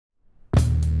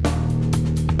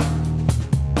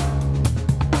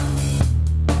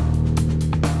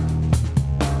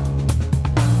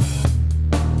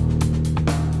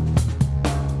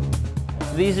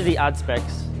These are the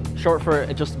Adspecs, short for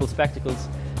adjustable spectacles.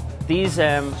 These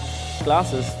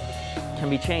glasses can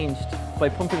be changed by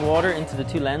pumping water into the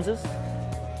two lenses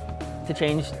to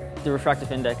change the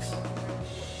refractive index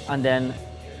and then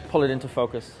pull it into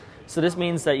focus. So this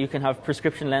means that you can have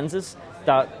prescription lenses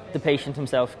that the patient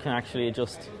himself can actually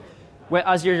adjust.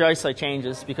 As your eyesight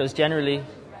changes, because generally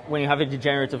when you have a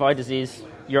degenerative eye disease,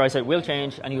 your eyesight will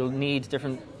change and you'll need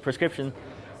different prescription,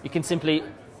 you can simply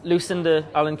loosen the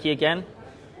Allen key again,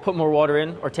 put more water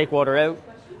in or take water out,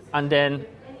 and then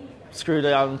screw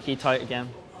the Allen key tight again.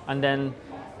 And then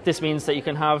this means that you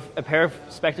can have a pair of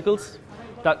spectacles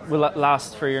that will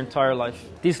last for your entire life.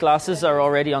 These glasses are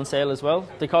already on sale as well.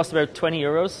 They cost about 20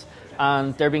 euros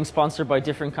and they're being sponsored by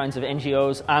different kinds of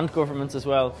NGOs and governments as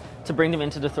well to bring them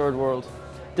into the third world.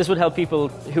 This would help people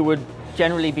who would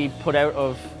generally be put out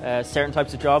of certain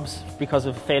types of jobs because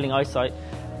of failing eyesight.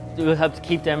 It will help to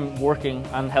keep them working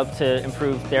and help to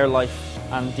improve their life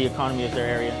and the economy of their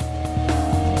area.